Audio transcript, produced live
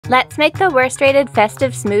Let's make the worst rated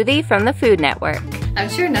festive smoothie from the Food Network. I'm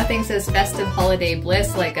sure nothing says festive holiday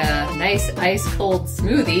bliss like a nice ice cold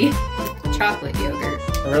smoothie. Chocolate yogurt.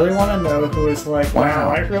 I really want to know who is like, wow,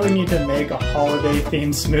 I really need to make a holiday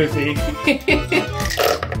themed smoothie.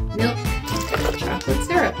 Milk, chocolate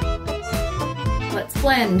syrup. Let's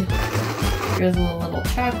blend. Here's a little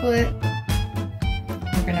chocolate.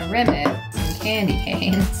 We're gonna rim it with some candy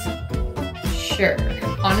canes. Sure.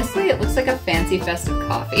 Honestly, it looks like a fancy festive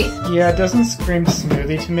coffee. Yeah, it doesn't scream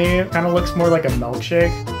smoothie to me. It kind of looks more like a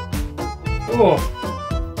milkshake. Oh,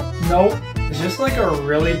 nope. It's just like a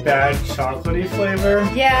really bad chocolatey flavor.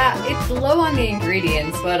 Yeah, it's low on the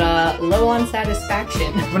ingredients, but low on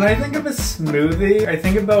satisfaction. When I think of a smoothie, I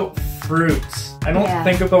think about fruits. I don't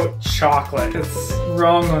think about chocolate. It's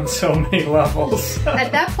wrong on so many levels.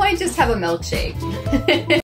 At that point, just have a milkshake.